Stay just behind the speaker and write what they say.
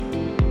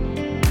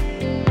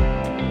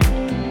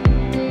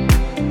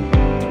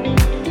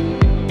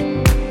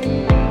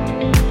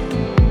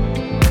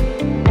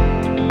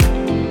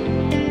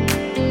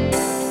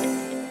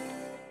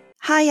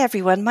Hi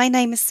everyone, my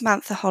name is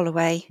Samantha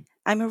Holloway.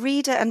 I'm a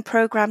reader and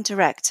programme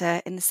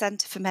director in the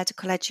Centre for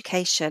Medical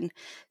Education,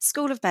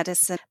 School of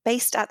Medicine,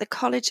 based at the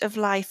College of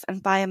Life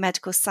and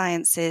Biomedical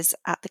Sciences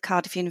at the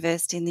Cardiff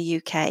University in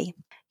the UK.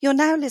 You're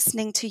now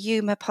listening to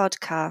EUMA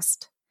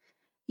podcast.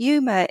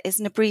 EUMA is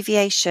an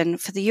abbreviation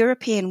for the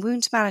European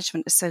Wound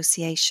Management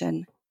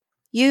Association.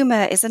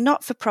 EUMA is a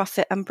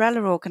not-for-profit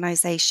umbrella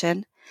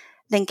organisation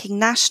linking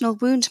national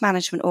wound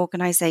management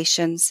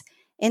organisations,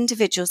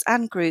 individuals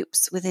and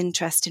groups with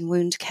interest in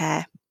wound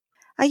care.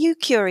 Are you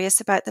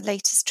curious about the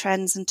latest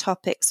trends and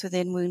topics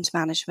within wound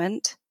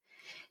management?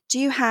 Do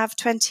you have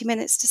 20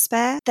 minutes to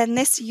spare? Then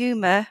this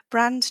EUMA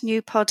brand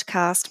new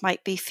podcast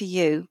might be for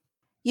you.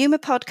 EUMA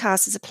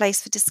Podcast is a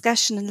place for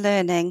discussion and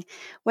learning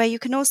where you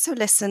can also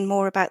listen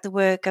more about the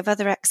work of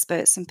other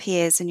experts and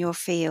peers in your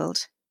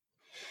field.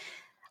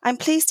 I'm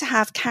pleased to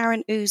have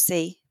Karen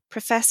Uzi,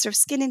 Professor of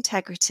Skin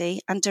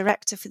Integrity and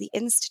Director for the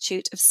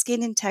Institute of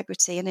Skin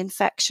Integrity and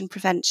Infection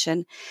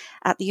Prevention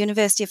at the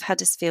University of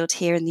Huddersfield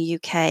here in the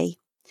UK.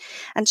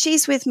 And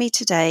she's with me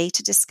today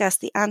to discuss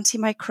the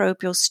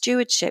antimicrobial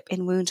stewardship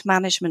in wound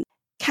management.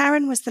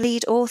 Karen was the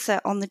lead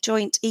author on the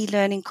joint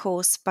e-learning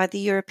course by the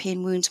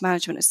European Wound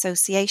Management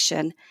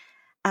Association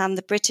and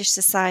the British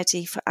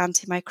Society for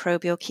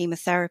Antimicrobial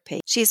Chemotherapy.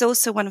 She is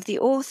also one of the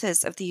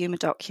authors of the EUMA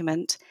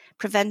document,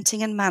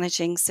 Preventing and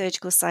Managing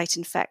Surgical Site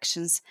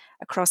Infections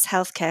Across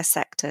Healthcare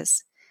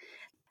Sectors.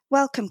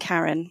 Welcome,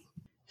 Karen.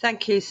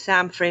 Thank you,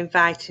 Sam, for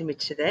inviting me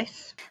to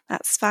this.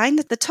 That's fine.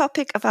 The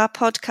topic of our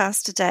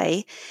podcast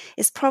today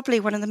is probably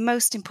one of the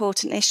most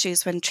important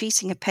issues when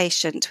treating a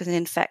patient with an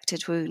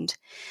infected wound.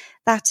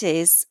 That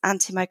is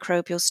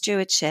antimicrobial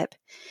stewardship.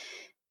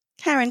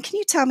 Karen, can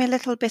you tell me a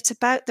little bit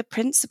about the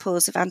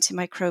principles of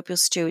antimicrobial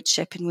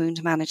stewardship in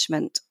wound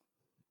management?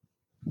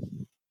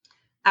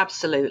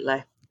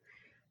 Absolutely.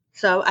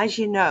 So, as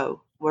you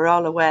know, we're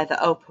all aware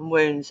that open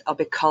wounds will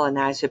be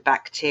colonised with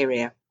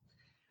bacteria,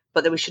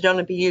 but that we should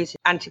only be using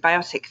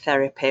antibiotic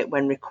therapy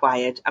when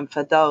required and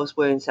for those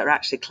wounds that are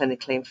actually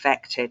clinically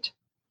infected.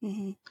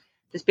 Mm-hmm.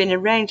 There's been a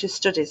range of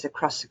studies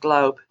across the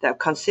globe that have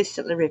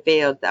consistently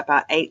revealed that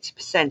about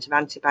 80% of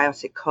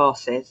antibiotic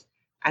courses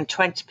and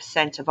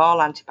 20% of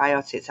all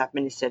antibiotics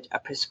administered are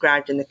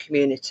prescribed in the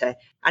community.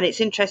 And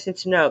it's interesting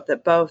to note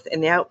that both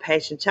in the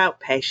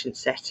outpatient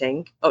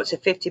setting, up to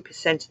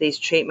 50% of these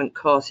treatment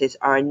courses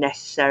are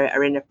unnecessary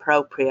or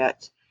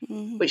inappropriate,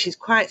 which is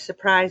quite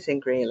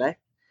surprising, really.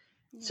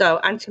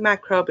 So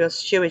antimicrobial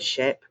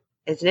stewardship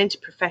is an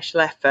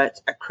interprofessional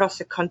effort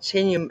across a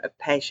continuum of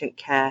patient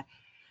care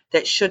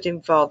that should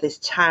involve this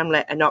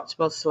timely and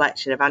optimal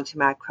selection of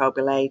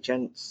antimicrobial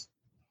agents.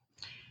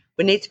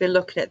 We need to be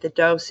looking at the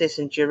doses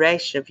and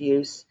duration of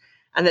use,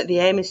 and that the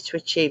aim is to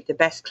achieve the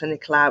best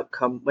clinical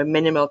outcome with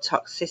minimal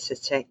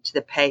toxicity to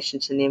the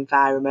patient and the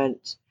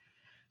environment.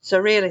 So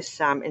really,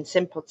 Sam, in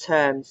simple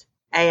terms,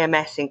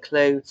 AMS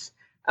includes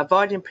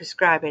avoiding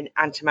prescribing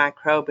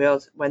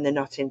antimicrobials when they're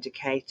not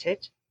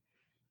indicated,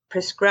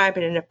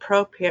 prescribing an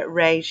appropriate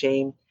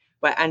regime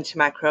where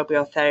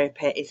antimicrobial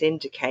therapy is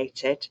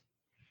indicated,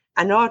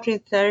 and ordering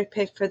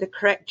therapy for the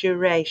correct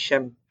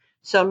duration,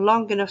 so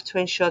long enough to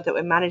ensure that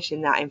we're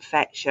managing that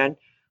infection,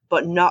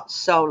 but not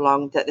so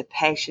long that the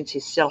patient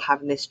is still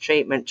having this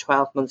treatment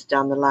 12 months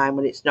down the line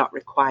when it's not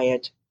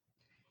required.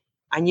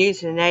 And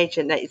using an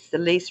agent that is the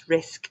least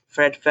risk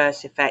for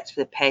adverse effects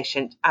for the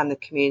patient and the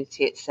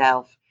community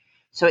itself.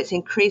 So it's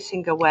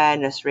increasing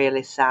awareness,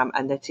 really, Sam,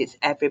 and that it's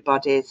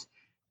everybody's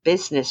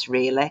business,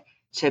 really,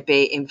 to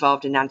be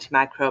involved in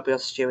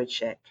antimicrobial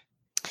stewardship.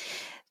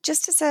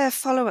 Just as a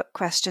follow-up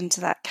question to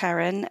that,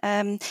 Karen,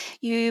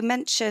 you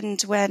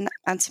mentioned when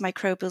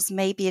antimicrobials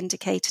may be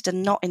indicated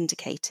and not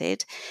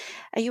indicated.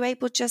 Are you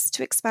able just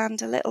to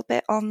expand a little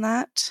bit on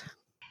that?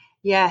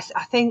 Yes,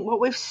 I think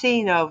what we've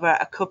seen over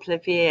a couple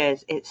of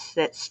years is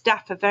that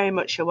staff are very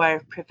much aware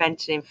of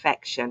preventing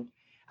infection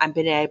and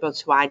being able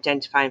to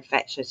identify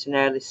infection at an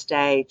early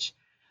stage.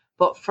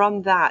 But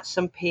from that,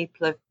 some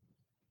people have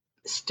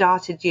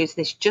started using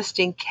this just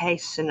in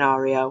case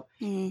scenario.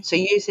 So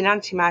using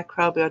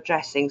antimicrobial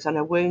dressings on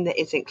a wound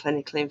that isn't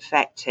clinically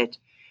infected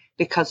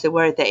because they're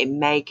worried that it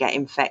may get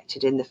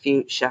infected in the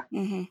future.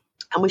 And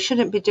we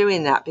shouldn't be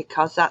doing that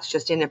because that's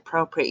just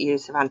inappropriate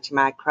use of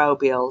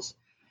antimicrobials.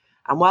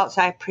 And whilst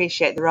I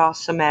appreciate there are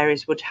some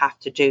areas would have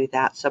to do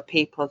that, so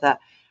people that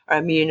are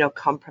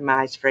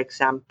immunocompromised, for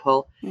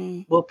example,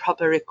 will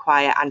probably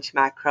require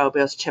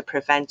antimicrobials to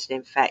prevent an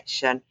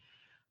infection.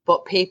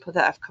 But people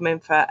that have come in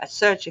for a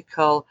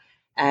surgical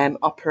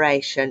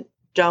operation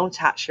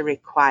don't actually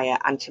require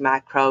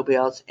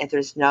antimicrobials if there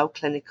is no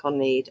clinical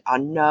need or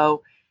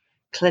no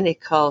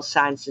clinical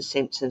signs and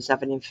symptoms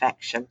of an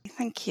infection.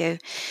 Thank you.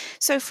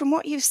 So from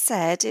what you've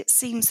said, it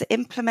seems that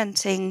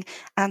implementing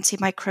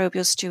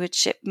antimicrobial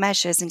stewardship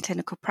measures in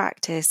clinical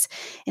practice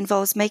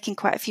involves making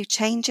quite a few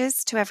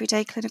changes to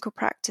everyday clinical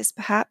practice,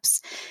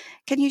 perhaps.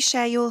 Can you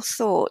share your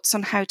thoughts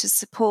on how to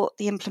support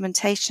the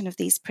implementation of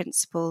these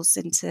principles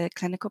into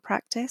clinical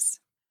practice?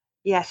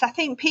 Yes, I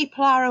think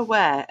people are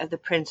aware of the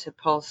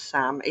principles,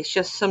 Sam. It's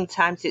just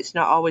sometimes it's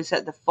not always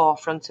at the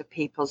forefront of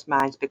people's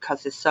minds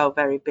because they're so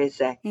very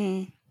busy.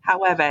 Mm.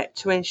 However,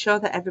 to ensure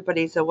that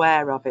everybody's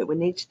aware of it, we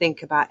need to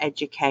think about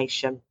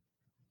education.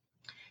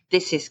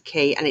 This is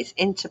key, and it's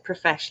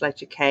interprofessional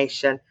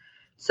education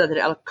so that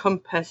it'll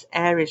encompass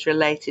areas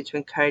related to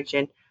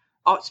encouraging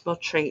optimal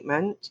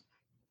treatment,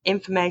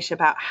 information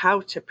about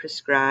how to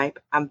prescribe,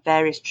 and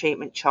various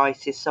treatment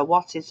choices. So,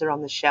 what is there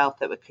on the shelf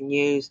that we can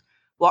use?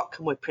 What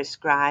can we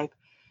prescribe?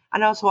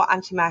 And also, what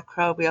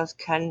antimicrobials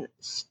can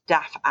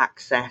staff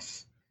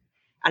access?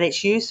 And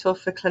it's useful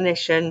for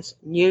clinicians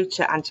new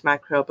to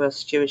antimicrobial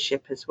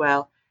stewardship as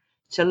well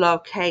to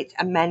locate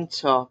a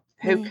mentor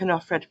who can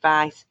offer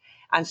advice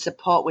and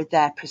support with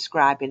their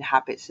prescribing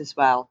habits as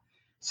well.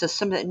 So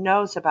somebody that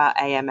knows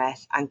about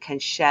AMS and can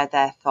share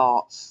their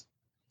thoughts.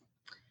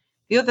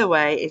 The other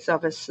way is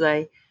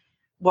obviously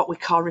what we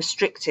call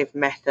restrictive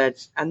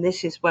methods, and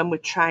this is when we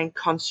try and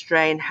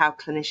constrain how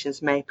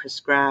clinicians may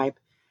prescribe.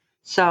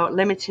 So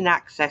limiting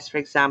access, for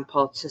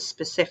example, to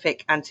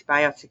specific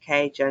antibiotic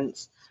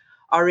agents,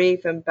 or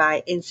even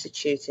by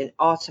instituting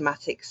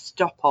automatic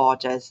stop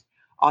orders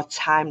or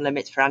time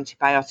limits for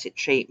antibiotic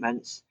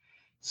treatments,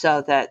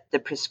 so that the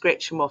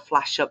prescription will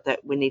flash up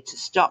that we need to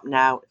stop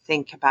now,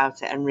 think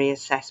about it, and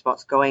reassess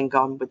what's going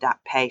on with that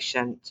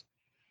patient.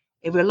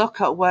 If we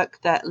look at work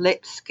that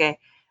Lipsky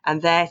and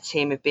their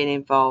team have been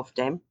involved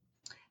in,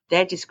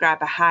 they describe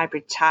a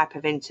hybrid type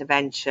of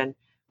intervention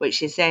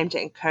which is aimed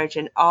at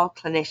encouraging all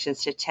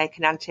clinicians to take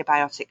an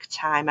antibiotic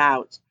time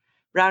out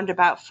round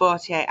about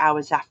 48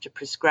 hours after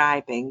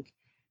prescribing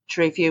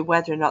to review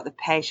whether or not the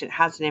patient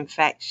has an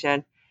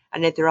infection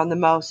and if they're on the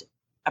most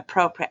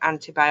appropriate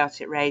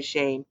antibiotic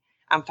regime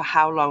and for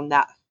how long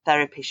that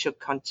therapy should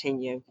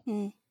continue.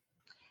 And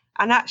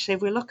actually,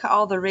 if we look at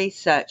all the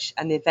research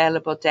and the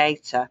available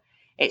data,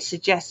 it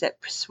suggests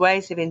that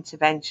persuasive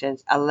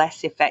interventions are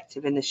less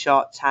effective in the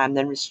short term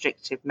than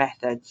restrictive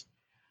methods,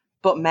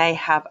 but may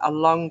have a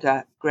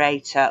longer,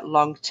 greater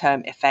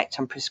long-term effect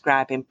on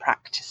prescribing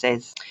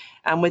practices.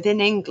 And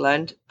within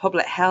England,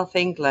 Public Health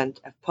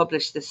England have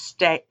published the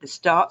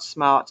Start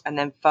Smart and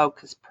then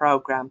Focus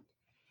programme.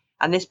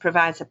 And this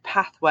provides a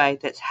pathway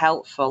that's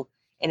helpful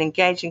in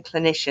engaging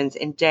clinicians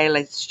in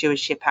daily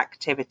stewardship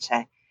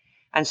activity.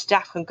 And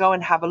staff can go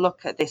and have a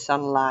look at this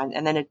online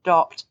and then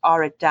adopt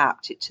or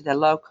adapt it to their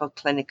local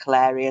clinical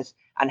areas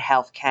and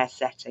healthcare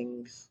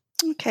settings.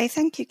 Okay,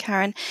 thank you,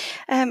 Karen.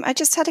 I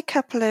just had a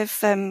couple of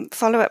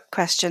follow-up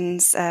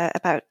questions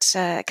about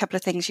a couple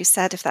of things you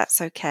said, if that's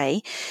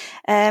okay.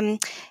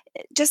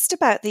 Just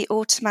about the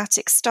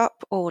automatic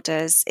stop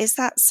orders, is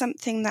that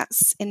something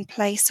that's in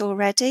place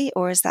already,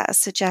 or is that a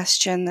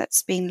suggestion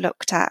that's been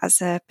looked at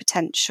as a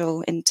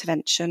potential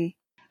intervention?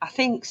 I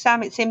think,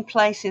 Sam, it's in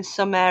place in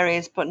some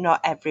areas, but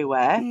not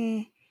everywhere.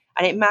 And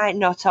it might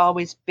not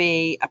always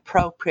be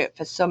appropriate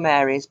for some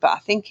areas, but I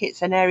think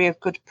it's an area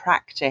of good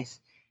practice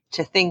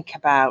to think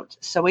about.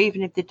 So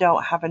even if they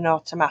don't have an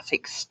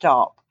automatic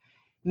stop,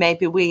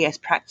 maybe we as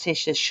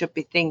practitioners should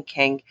be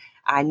thinking,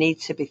 I need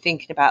to be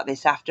thinking about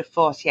this after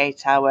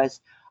 48 hours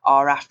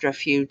or after a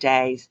few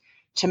days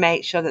to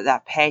make sure that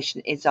that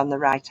patient is on the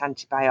right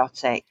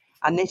antibiotic.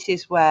 And this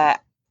is where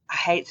I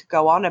hate to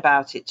go on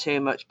about it too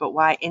much, but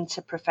why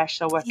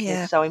interprofessional work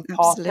is so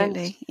important.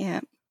 Absolutely,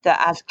 yeah.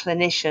 That as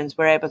clinicians,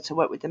 we're able to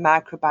work with the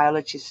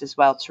microbiologists as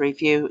well to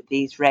review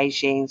these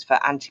regimes for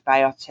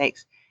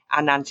antibiotics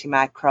and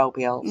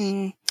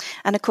antimicrobials.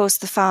 And of course,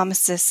 the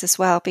pharmacists as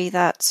well, be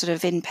that sort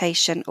of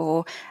inpatient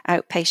or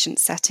outpatient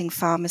setting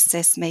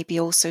pharmacists, maybe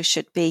also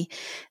should be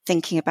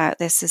thinking about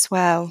this as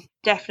well.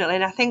 Definitely.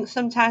 And I think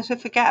sometimes we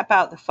forget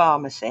about the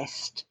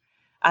pharmacist.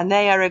 And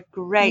they are a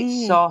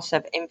great source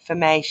of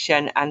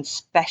information and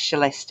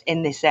specialist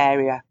in this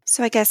area.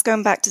 So I guess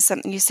going back to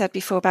something you said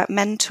before about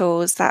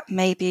mentors, that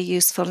may be a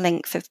useful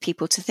link for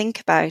people to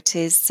think about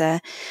is,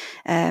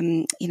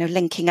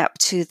 linking up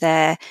to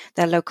their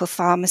local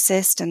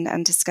pharmacist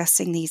and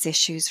discussing these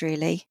issues,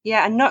 really.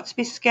 Yeah, and not to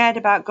be scared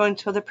about going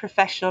to other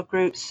professional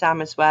groups,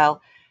 Sam, as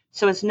well.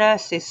 So as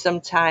nurses,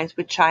 sometimes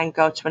we try and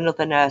go to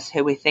another nurse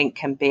who we think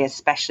can be a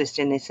specialist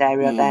in this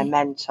area, their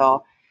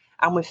mentor.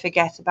 And we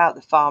forget about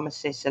the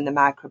pharmacists and the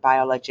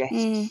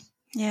microbiologists.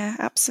 Yeah,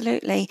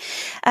 absolutely.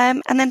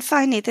 And then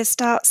finally, the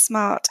Start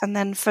Smart and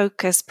then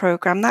Focus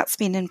programme, that's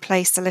been in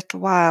place a little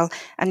while,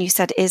 and you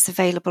said is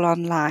available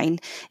online.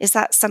 Is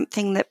that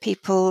something that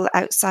people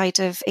outside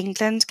of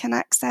England can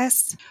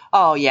access?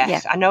 Oh,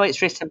 yes. Yeah. I know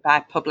it's written by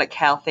Public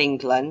Health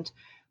England,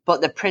 but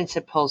the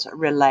principles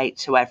relate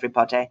to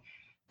everybody.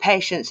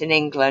 Patients in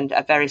England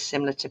are very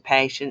similar to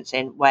patients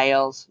in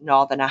Wales,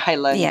 Northern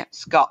Ireland,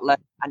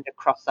 Scotland, and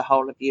across the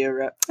whole of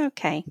Europe.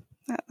 Okay,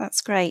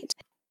 that's great.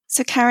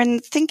 So, Karen,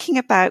 thinking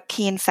about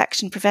key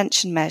infection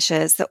prevention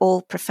measures that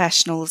all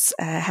professionals,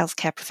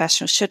 healthcare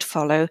professionals should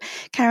follow,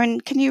 Karen,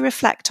 can you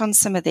reflect on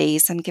some of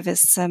these and give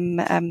us some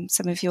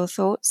of your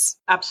thoughts?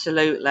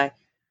 Absolutely.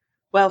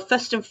 Well,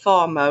 first and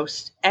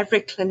foremost, every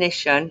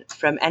clinician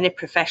from any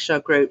professional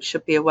group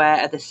should be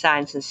aware of the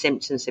signs and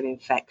symptoms of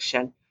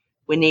infection.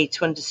 We need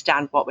to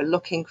understand what we're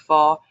looking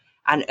for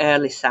and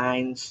early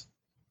signs.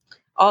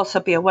 Also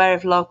be aware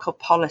of local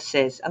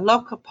policies, and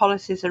local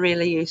policies are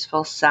really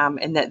useful, Sam,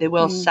 in that they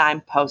will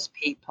signpost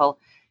people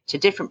to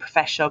different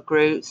professional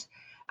groups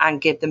and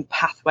give them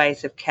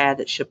pathways of care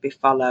that should be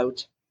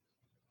followed.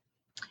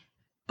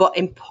 But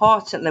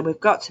importantly, we've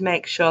got to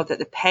make sure that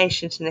the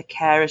patient and the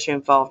carers are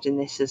involved in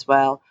this as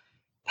well.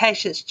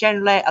 Patients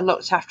generally are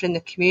looked after in the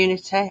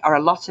community, or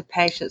a lot of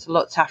patients are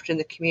looked after in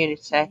the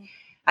community,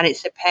 and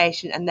it's the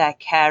patient and their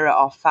carer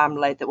or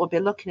family that will be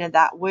looking at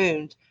that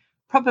wound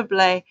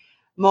probably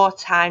more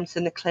times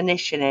than the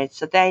clinician is.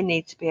 So they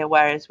need to be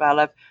aware as well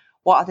of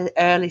what are the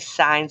early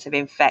signs of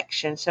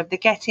infection. So if they're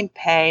getting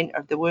pain,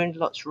 or if the wound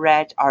looks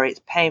red, or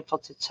it's painful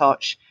to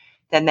touch,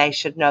 then they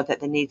should know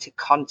that they need to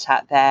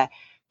contact their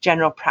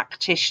general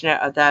practitioner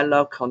or their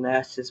local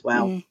nurse as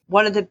well.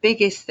 One of the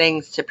biggest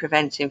things to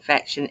prevent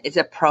infection is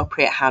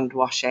appropriate hand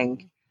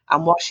washing,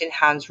 and washing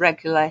hands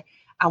regularly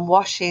and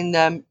washing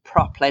them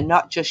properly,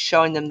 not just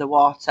showing them the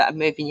water and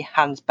moving your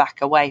hands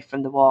back away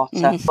from the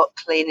water, but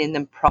cleaning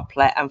them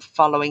properly and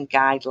following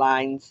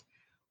guidelines.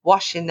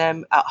 Washing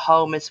them at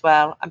home as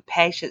well, and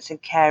patients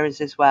and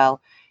carers as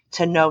well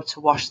to know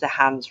to wash their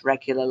hands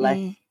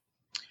regularly.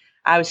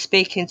 I was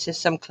speaking to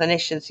some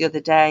clinicians the other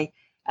day,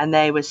 and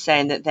they were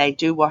saying that they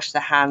do wash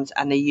their hands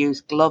and they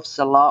use gloves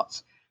a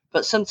lot,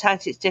 but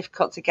sometimes it's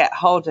difficult to get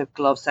hold of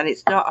gloves, and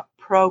it's not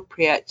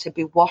appropriate to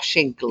be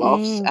washing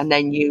gloves and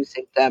then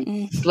using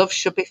them. Gloves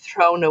should be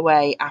thrown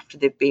away after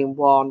they've been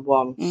worn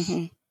once.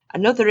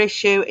 Another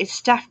issue is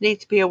staff need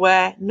to be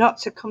aware not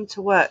to come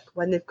to work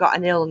when they've got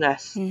an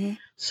illness.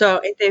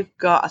 So if they've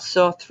got a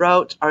sore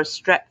throat or a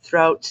strep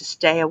throat, to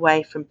stay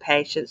away from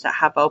patients that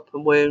have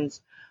open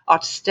wounds, or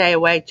to stay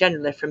away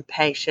generally from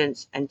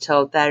patients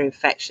until their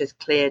infection is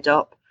cleared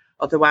up.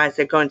 Otherwise,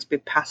 they're going to be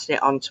passing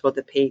it on to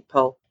other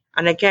people.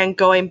 And again,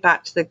 going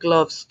back to the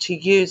gloves, to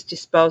use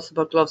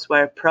disposable gloves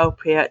where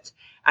appropriate,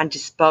 and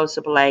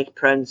disposable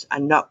aprons,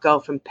 and not go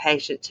from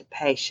patient to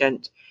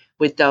patient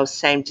with those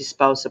same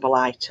disposable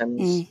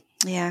items.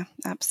 Yeah,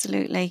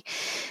 absolutely.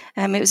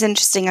 It was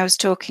interesting. I was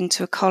talking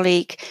to a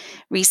colleague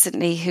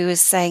recently who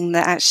was saying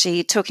that,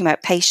 actually talking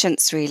about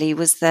patients really,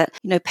 was that,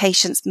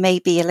 patients may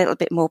be a little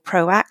bit more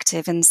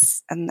proactive,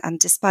 and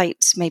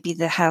despite maybe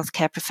the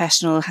healthcare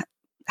professional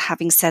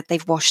having said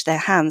they've washed their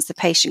hands, the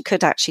patient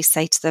could actually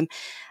say to them,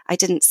 "I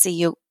didn't see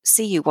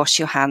you wash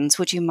your hands.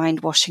 Would you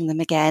mind washing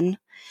them again?"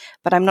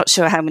 But I'm not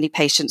sure how many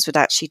patients would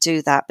actually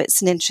do that. But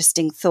it's an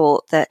interesting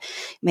thought that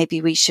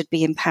maybe we should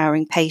be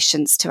empowering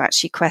patients to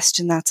actually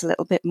question that a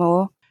little bit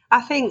more.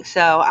 I think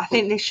so. I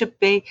think they should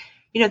be,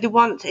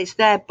 it's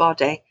their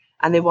body,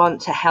 and they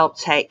want to help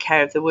take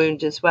care of the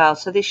wound as well.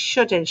 So they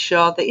should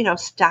ensure that,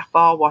 staff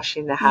are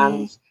washing their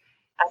hands.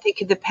 I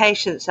think if the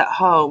patients at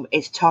home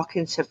is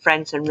talking to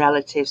friends and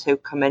relatives who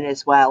come in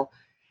as well,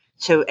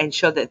 to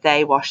ensure that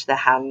they wash their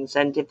hands.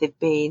 And if they've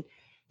been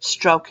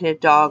stroking a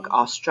dog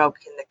or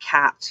stroking the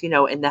cat,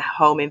 in the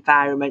home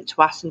environment,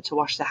 to ask them to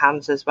wash their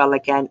hands as well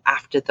again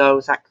after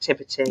those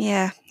activities.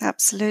 Yeah,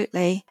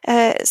 absolutely.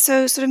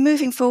 So sort of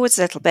moving forwards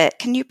a little bit,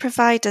 can you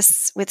provide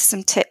us with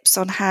some tips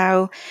on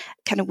how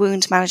can a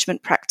wound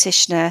management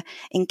practitioner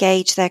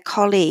engage their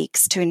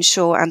colleagues to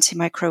ensure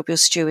antimicrobial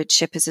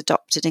stewardship is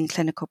adopted in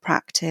clinical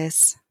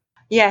practice?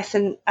 Yes,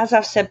 and as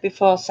I've said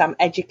before, Sam,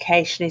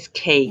 education is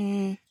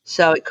key.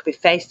 So it could be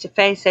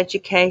face-to-face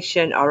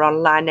education, or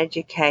online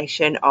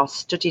education, or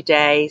study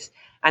days,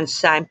 and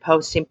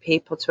signposting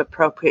people to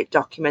appropriate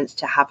documents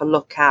to have a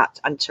look at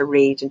and to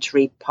read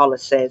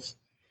policies.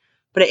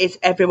 But it is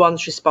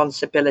everyone's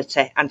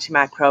responsibility,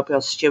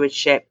 antimicrobial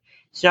stewardship.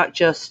 It's not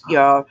just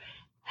your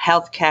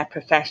healthcare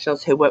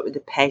professionals who work with the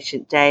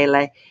patient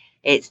daily.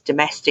 It's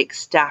domestic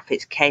staff,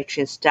 it's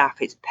catering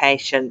staff, it's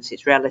patients,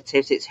 it's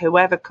relatives, it's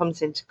whoever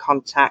comes into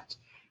contact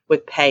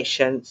with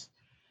patients.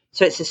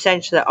 So it's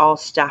essential that all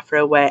staff are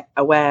aware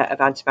of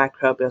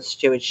antimicrobial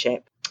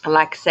stewardship. And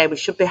like I say, we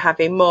should be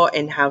having more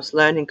in-house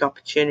learning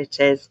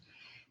opportunities,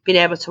 being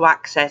able to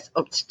access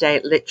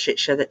up-to-date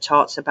literature that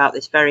talks about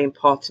this very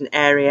important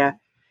area,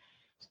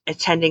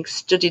 attending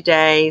study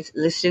days,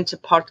 listening to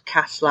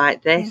podcasts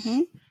like this,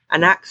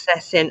 and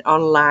accessing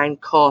online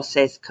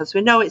courses, because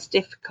we know it's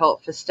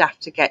difficult for staff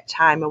to get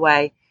time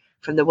away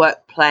from the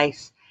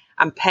workplace,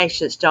 and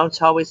patients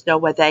don't always know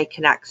where they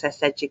can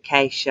access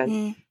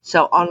education.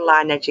 So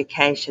online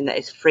education that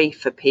is free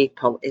for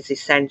people is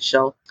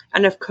essential.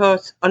 And of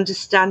course,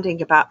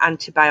 understanding about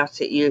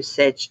antibiotic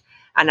usage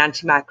and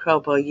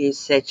antimicrobial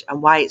usage,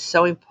 and why it's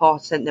so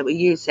important that we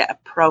use it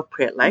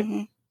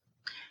appropriately,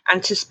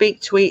 and to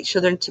speak to each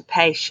other and to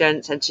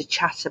patients, and to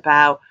chat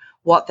about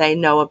what they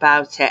know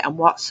about it and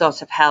what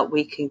sort of help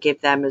we can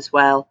give them as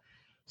well.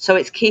 So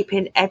it's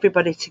keeping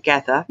everybody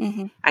together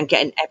and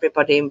getting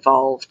everybody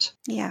involved.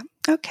 Yeah,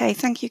 Okay,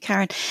 thank you,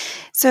 Karen.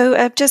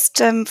 So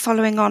just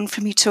following on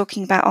from you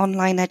talking about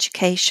online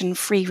education,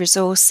 free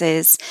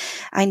resources,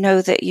 I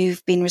know that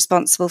you've been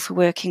responsible for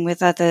working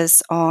with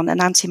others on an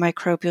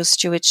antimicrobial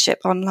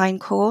stewardship online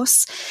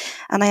course,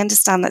 and I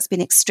understand that's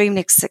been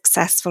extremely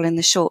successful in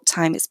the short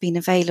time it's been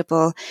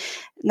available.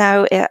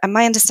 Now,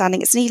 my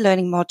understanding, it's an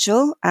e-learning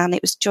module, and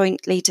it was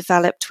jointly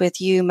developed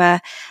with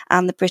UMA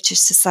and the British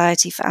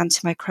Society for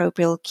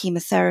Antimicrobial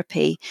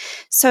Chemotherapy.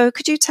 So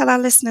could you tell our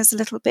listeners a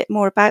little bit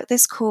more about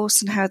this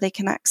course and how they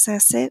can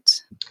access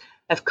it?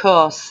 Of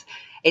course,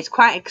 it's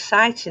quite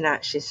exciting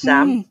actually,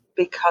 Sam,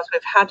 because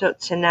we've had up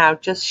to now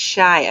just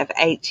shy of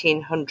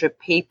 1,800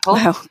 people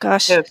Wow, who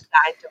gosh. have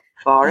signed up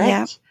for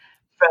Yeah. it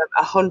from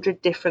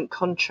 100 different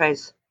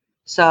countries.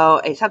 So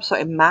it's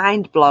absolutely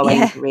mind-blowing,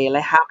 Yeah.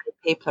 really, how many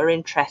people are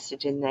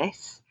interested in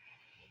this.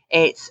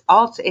 It's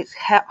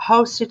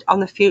hosted on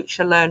the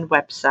Future Learn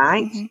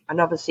website, and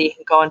obviously you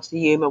can go onto the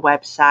UMA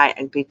website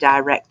and be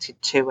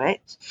directed to it.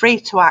 Free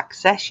to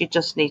access, you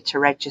just need to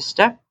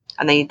register,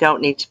 and then you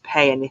don't need to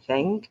pay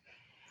anything.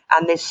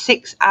 And there's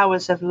 6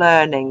 hours of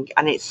learning,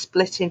 and it's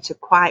split into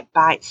quite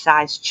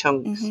bite-sized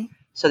chunks.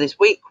 So there's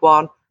week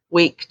 1,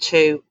 week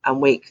 2,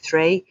 and week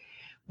 3,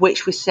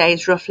 which we say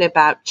is roughly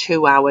about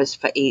 2 hours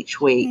for each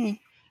week.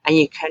 And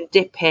you can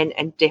dip in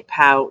and dip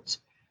out.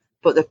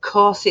 But the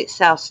course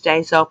itself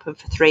stays open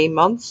for 3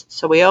 months.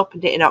 So we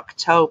opened it in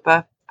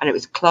October and it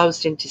was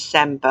closed in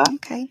December.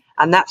 Okay.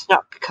 And that's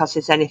not because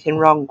there's anything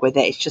wrong with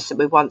it. It's just that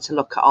we want to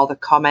look at all the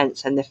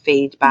comments and the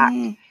feedback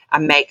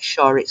and make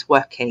sure it's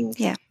working.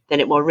 Yeah. Then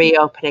it will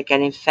reopen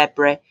again in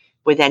February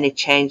with any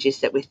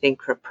changes that we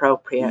think are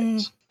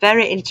appropriate.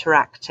 Very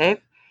interactive.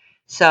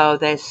 So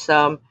there's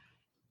some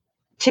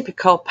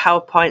typical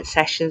PowerPoint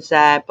sessions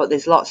there, but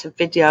there's lots of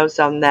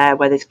videos on there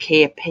where there's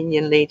key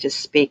opinion leaders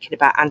speaking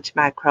about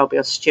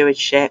antimicrobial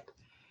stewardship.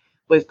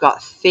 We've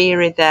got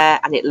theory there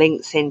and it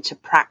links into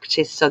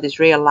practice, so there's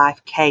real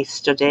life case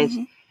studies.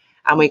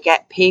 And we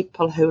get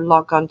people who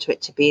log onto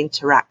it to be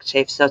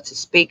interactive, so to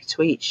speak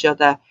to each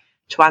other,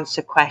 to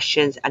answer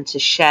questions and to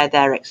share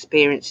their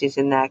experiences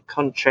in their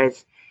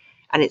countries.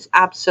 And it's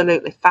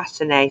absolutely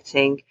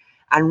fascinating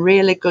and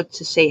really good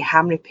to see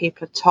how many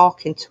people are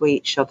talking to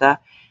each other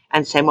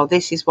and saying, well,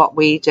 this is what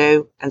we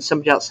do. And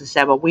somebody else will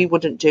say, well, we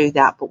wouldn't do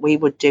that, but we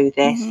would do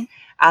this.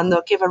 And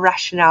they'll give a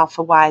rationale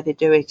for why they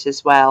do it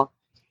as well.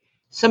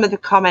 Some of the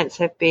comments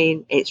have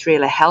been, it's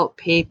really helped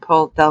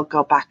people. They'll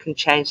go back and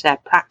change their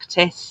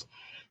practice.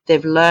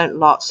 They've learned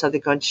lots, so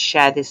they're going to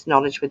share this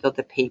knowledge with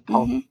other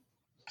people.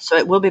 So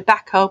it will be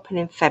back open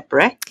in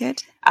February.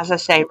 Good. As I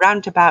say,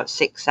 round about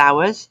 6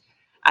 hours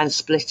and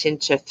split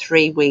into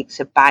 3 weeks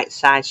of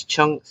bite-sized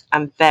chunks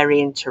and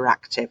very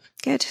interactive.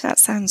 Good. That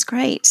sounds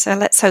great. So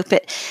let's hope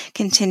it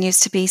continues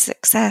to be a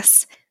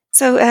success.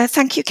 So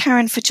thank you,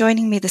 Karen, for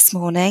joining me this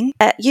morning.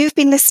 You've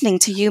been listening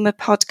to UMA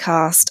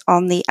podcast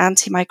on the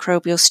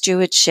antimicrobial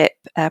stewardship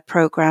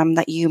program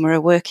that UMA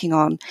are working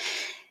on.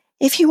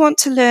 If you want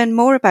to learn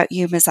more about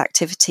UMA's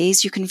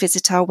activities, you can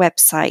visit our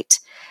website,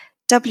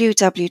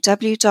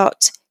 www.ewma.org.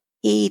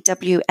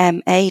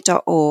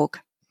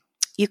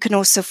 You can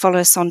also follow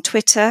us on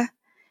Twitter,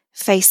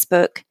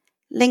 Facebook,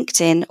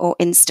 LinkedIn or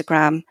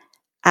Instagram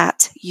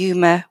at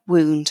UMA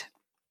Wound.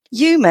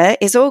 UMA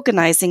is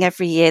organising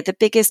every year the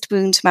biggest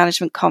wound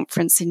management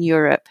conference in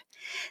Europe.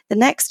 The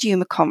next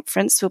UMA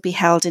conference will be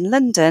held in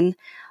London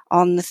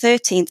on the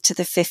 13th to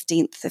the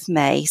 15th of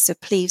May, so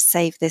please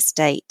save this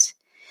date.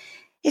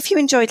 If you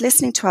enjoyed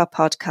listening to our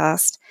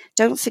podcast,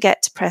 don't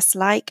forget to press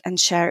like and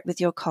share it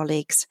with your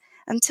colleagues.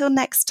 Until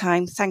next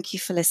time, thank you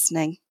for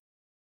listening.